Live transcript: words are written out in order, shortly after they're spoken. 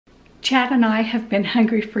Chad and I have been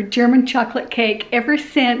hungry for German chocolate cake ever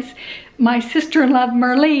since my sister-in-law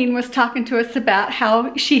Marlene was talking to us about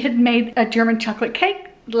how she had made a German chocolate cake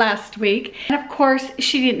last week. And of course,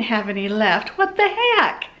 she didn't have any left. What the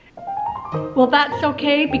heck? Well, that's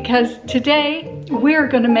okay, because today we're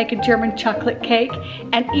gonna make a German chocolate cake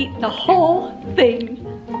and eat the whole thing.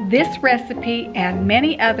 This recipe and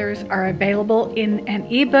many others are available in an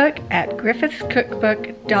ebook at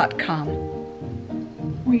griffithscookbook.com.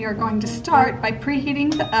 We are going to start by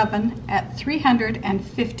preheating the oven at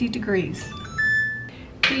 350 degrees.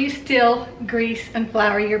 Do you still grease and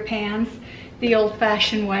flour your pans the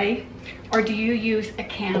old-fashioned way, or do you use a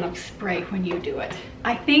can of spray when you do it?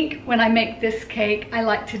 I think when I make this cake, I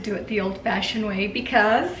like to do it the old-fashioned way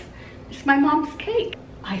because it's my mom's cake.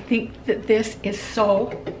 I think that this is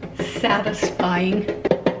so satisfying.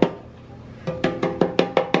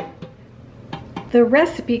 The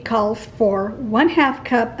recipe calls for 1/2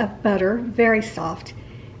 cup of butter, very soft,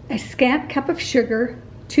 a scant cup of sugar,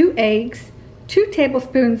 2 eggs, 2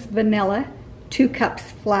 tablespoons vanilla, 2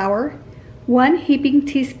 cups flour, 1 heaping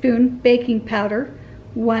teaspoon baking powder,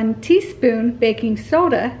 1 teaspoon baking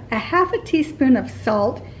soda, a 1/2 teaspoon of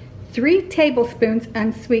salt, 3 tablespoons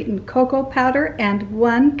unsweetened cocoa powder, and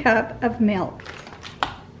 1 cup of milk.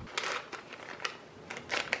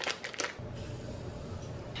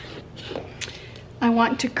 I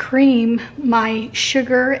want to cream my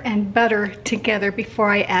sugar and butter together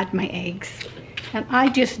before I add my eggs. And I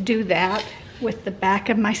just do that with the back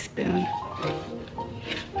of my spoon.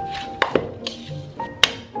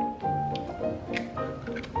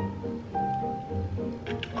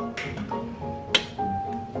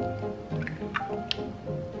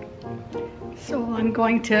 So I'm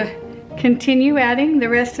going to continue adding the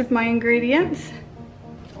rest of my ingredients.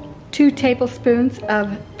 2 tablespoons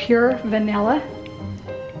of pure vanilla.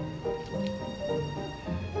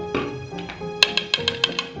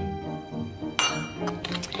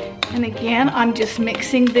 And again, I'm just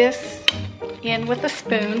mixing this in with a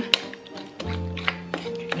spoon.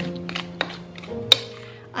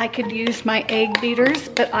 I could use my egg beaters,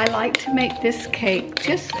 but I like to make this cake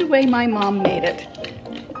just the way my mom made it.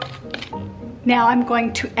 Now I'm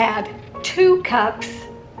going to add 2 cups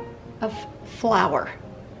of flour.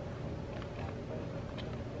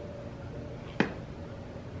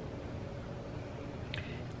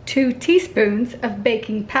 Two teaspoons of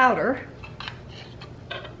baking powder.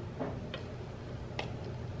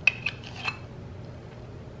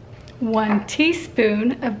 1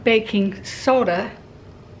 teaspoon of baking soda,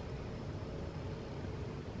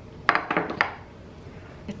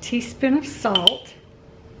 a teaspoon of salt,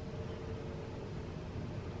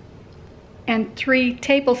 and 3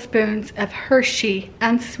 tablespoons of Hershey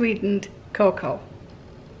unsweetened cocoa.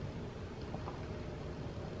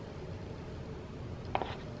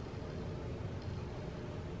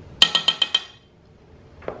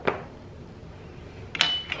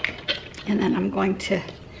 And then I'm going to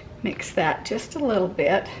mix that just a little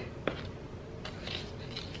bit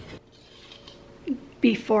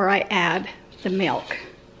before I add the milk.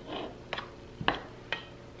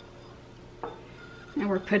 Now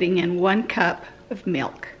we're putting in 1 cup of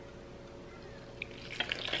milk.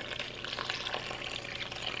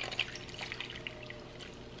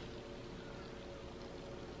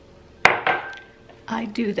 I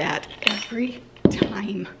do that every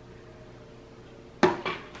time.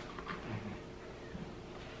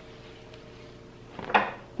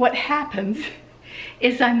 What happens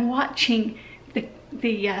is I'm watching the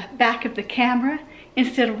back of the camera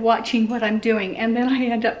instead of watching what I'm doing, and then I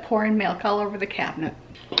end up pouring milk all over the cabinet.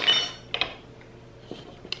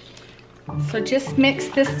 So just mix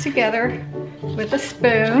this together with a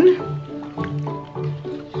spoon,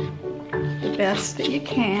 the best that you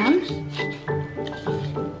can.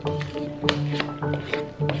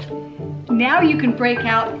 Now you can break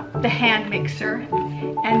out the hand mixer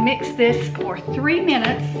and mix this for 3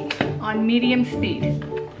 minutes on medium speed.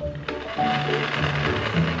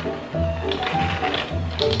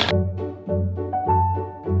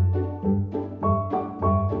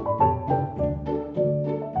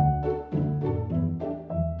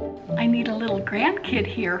 I need a little grandkid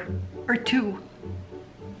here, or 2.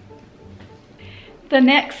 The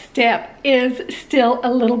next step is still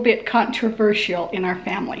a little bit controversial in our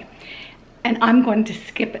family, and I'm going to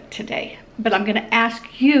skip it today. But I'm going to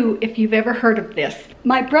ask you if you've ever heard of this.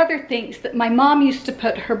 My brother thinks that my mom used to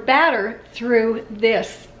put her batter through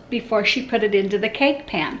this before she put it into the cake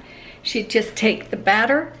pan. She'd just take the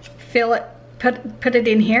batter, fill it, put it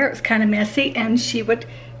in here. It was kind of messy, and she would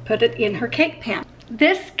put it in her cake pan.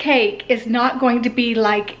 This cake is not going to be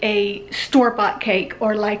like a store-bought cake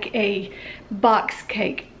or like a box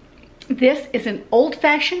cake. This is an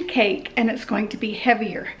old-fashioned cake and it's going to be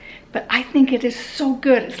heavier, but I think it is so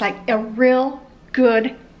good. It's like a real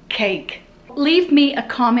good cake. Leave me a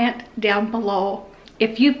comment down below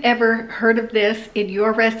if you've ever heard of this in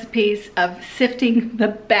your recipes of sifting the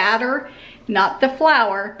batter, not the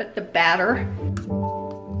flour, but the batter.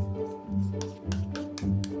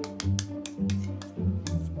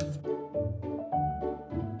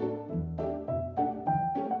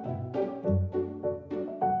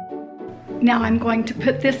 Now I'm going to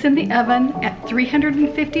put this in the oven at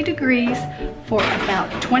 350 degrees for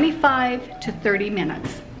about 25 to 30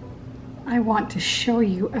 minutes. I want to show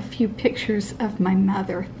you a few pictures of my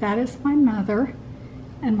mother. That is my mother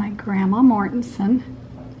and my Grandma Mortensen.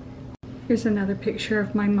 Here's another picture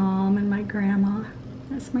of my mom and my grandma.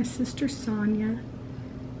 That's my sister Sonia.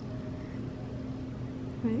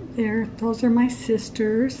 Right there, those are my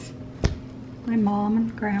sisters. My mom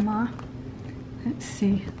and grandma. Let's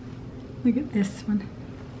see. Look at this one.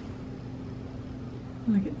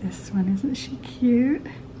 Look at this one, isn't she cute?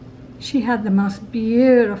 She had the most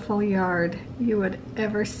beautiful yard you would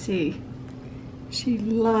ever see. She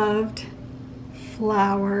loved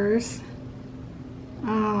flowers.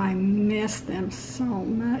 Oh, I miss them so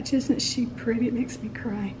much. Isn't she pretty? It makes me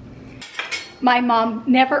cry. My mom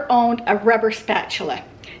never owned a rubber spatula.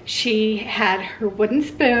 She had her wooden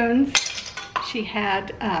spoons. She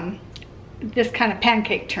had this kind of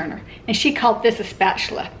pancake turner, and she called this a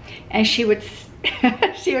spatula, and she would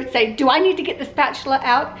she would say, do I need to get the spatula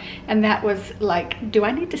out? And that was like, do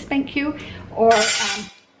I need to spank you? Or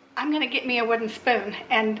I'm gonna get me a wooden spoon.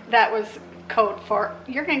 And that was code for,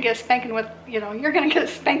 you're gonna get a spanking with, you know, you're gonna get a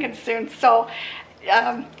spanking soon. So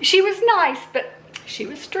she was nice, but she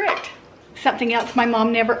was strict. Something else my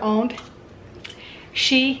mom never owned,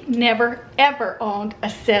 she never ever owned a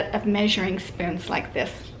set of measuring spoons like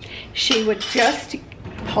this. She would just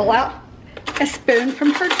pull out a spoon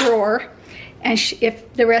from her drawer, and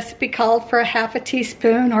if the recipe called for a half a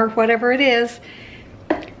teaspoon or whatever it is,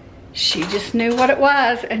 she just knew what it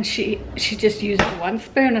was, and she just used one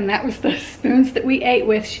spoon, and that was the spoons that we ate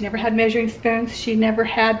with. She never had measuring spoons. She never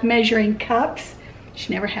had measuring cups.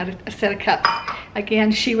 She never had a set of cups.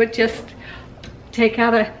 Again, she would just take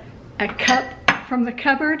out a cup from the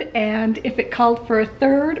cupboard, and if it called for a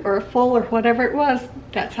third or a full or whatever it was,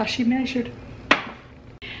 that's how she measured.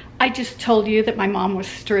 I just told you that my mom was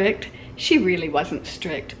strict. She really wasn't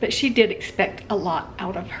strict, but she did expect a lot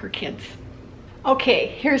out of her kids. Okay,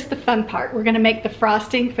 here's the fun part. We're gonna make the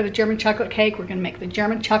frosting for the German chocolate cake. We're gonna make the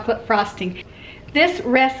German chocolate frosting. This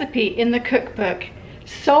recipe in the cookbook,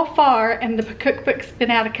 so far, and the cookbook's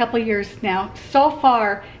been out a couple years now, so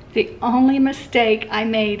far, the only mistake I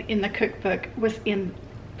made in the cookbook was in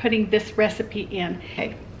putting this recipe in.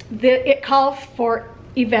 Okay. It calls for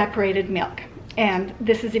evaporated milk, and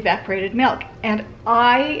this is evaporated milk. And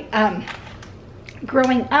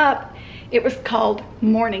growing up, it was called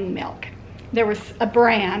morning milk. There was a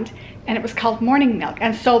brand, and it was called morning milk.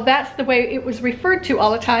 And so that's the way it was referred to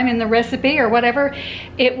all the time in the recipe or whatever.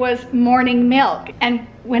 It was morning milk. And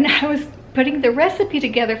when I was putting the recipe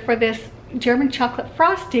together for this German chocolate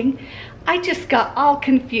frosting, I just got all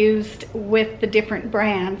confused with the different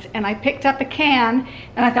brands, and I picked up a can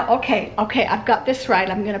and I thought, okay, I've got this right.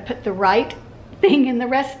 I'm gonna put the right thing in the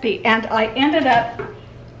recipe. And I ended up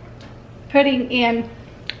putting in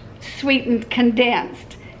sweetened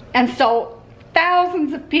condensed. And so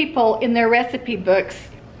thousands of people in their recipe books,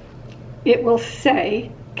 it will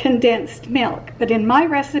say condensed milk. But in my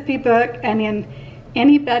recipe book and in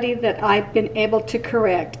anybody that I've been able to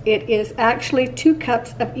correct, it is actually 2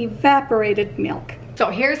 cups of evaporated milk. So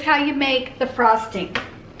here's how you make the frosting.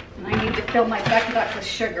 And I need to fill my bucket up with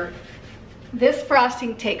sugar. This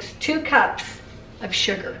frosting takes 2 cups of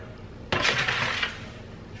sugar.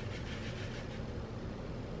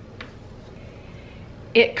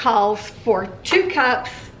 It calls for 2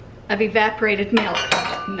 cups of evaporated milk,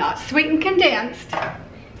 not sweetened condensed,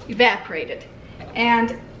 evaporated.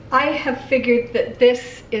 And I have figured that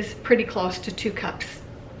this is pretty close to 2 cups.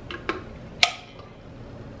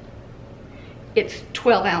 It's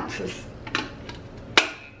 12 ounces.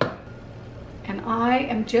 And I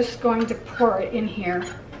am just going to pour it in here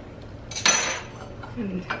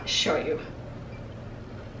and show you.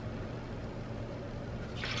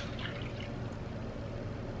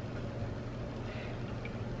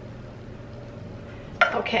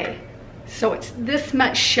 Okay, so it's this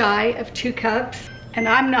much shy of 2 cups. And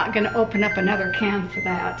I'm not going to open up another can for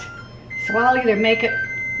that. So I'll either make it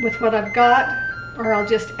with what I've got, or I'll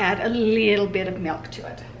just add a little bit of milk to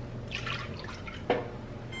it.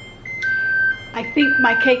 I think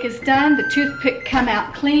my cake is done. The toothpick come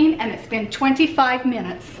out clean, and it's been 25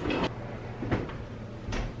 minutes.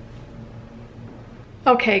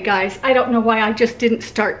 Okay guys, I don't know why I just didn't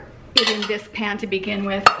start it in this pan to begin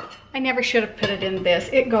with. I never should have put it in this.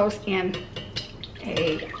 It goes in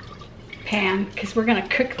a pan because we're gonna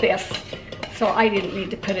cook this. So I didn't need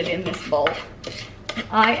to put it in this bowl.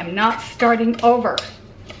 I am not starting over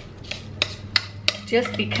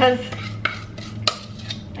just because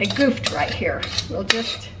I goofed right here. We'll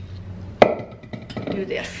just do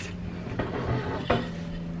this.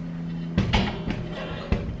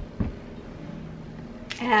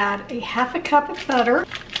 Add a half a cup of butter.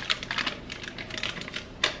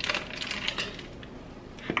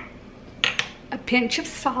 A pinch of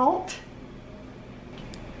salt.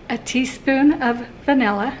 A teaspoon of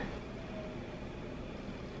vanilla.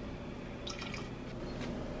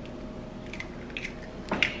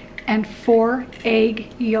 And 4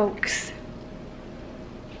 egg yolks.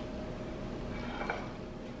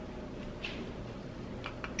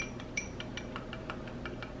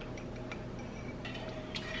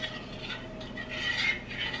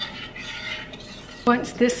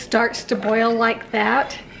 Once this starts to boil like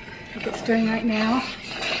that, like it's doing right now,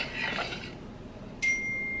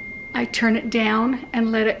 I turn it down and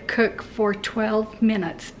let it cook for 12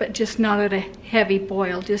 minutes, but just not at a heavy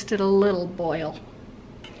boil, just at a little boil.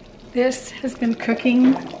 This has been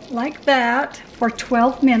cooking like that for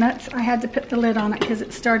 12 minutes. I had to put the lid on it because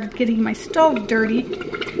it started getting my stove dirty,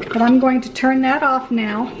 but I'm going to turn that off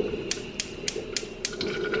now.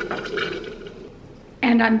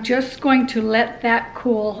 And I'm just going to let that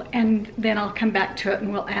cool, and then I'll come back to it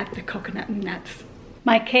and we'll add the coconut and nuts.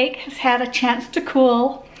 My cake has had a chance to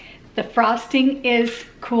cool. The frosting is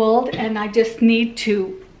cooled, and I just need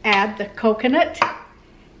to add the coconut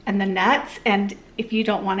and the nuts. And if you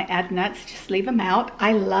don't want to add nuts, just leave them out.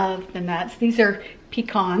 I love the nuts. These are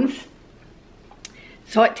pecans.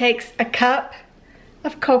 So it takes a cup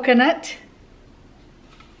of coconut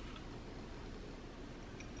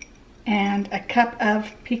and a cup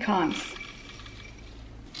of pecans.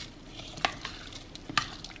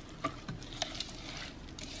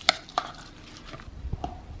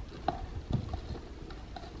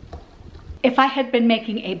 If I had been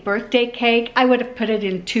making a birthday cake, I would have put it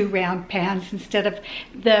in 2 round pans instead of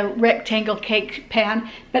the rectangle cake pan,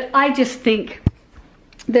 but I just think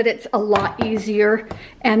that it's a lot easier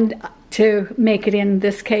and to make it in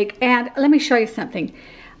this cake. And let me show you something.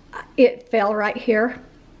 It fell right here,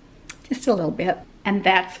 just a little bit, and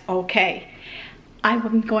that's okay.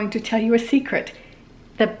 I'm going to tell you a secret.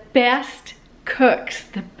 The best cooks,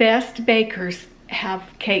 the best bakers have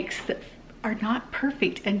cakes that are not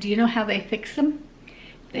perfect. And do you know how they fix them?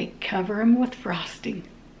 They cover them with frosting.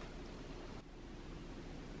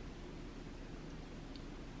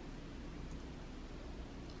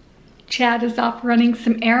 Chad is off running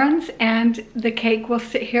some errands, and the cake will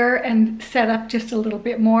sit here and set up just a little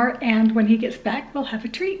bit more, and when he gets back we'll have a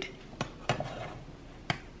treat.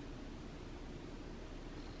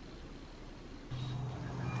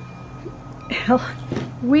 Well,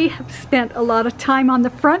 we have spent a lot of time on the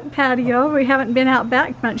front patio. We haven't been out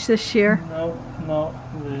back much this year. No.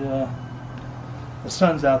 The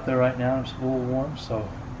sun's out there right now. It's a little warm, so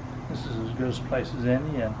this is as good a place as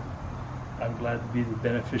any, and I'm glad to be the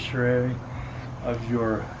beneficiary of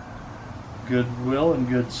your goodwill and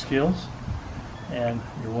good skills and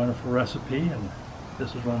your wonderful recipe. And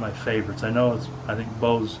this is one of my favorites. I think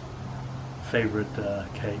Bo's favorite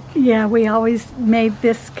cake. Yeah, we always made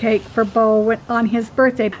this cake for Bo on his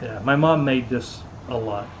birthday. Yeah, my mom made this a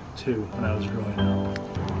lot too when I was growing up.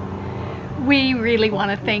 We really want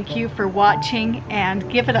to thank you for watching, and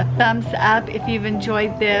give it a thumbs up if you've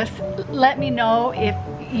enjoyed this. Let me know if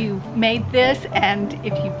you've made this and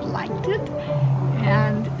if you've liked it,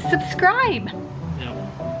 and subscribe.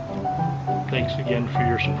 Yeah. Thanks again for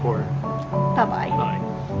your support. Bye-bye. Bye.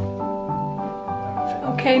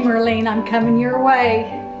 Okay, Merlene, I'm coming your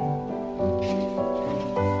way.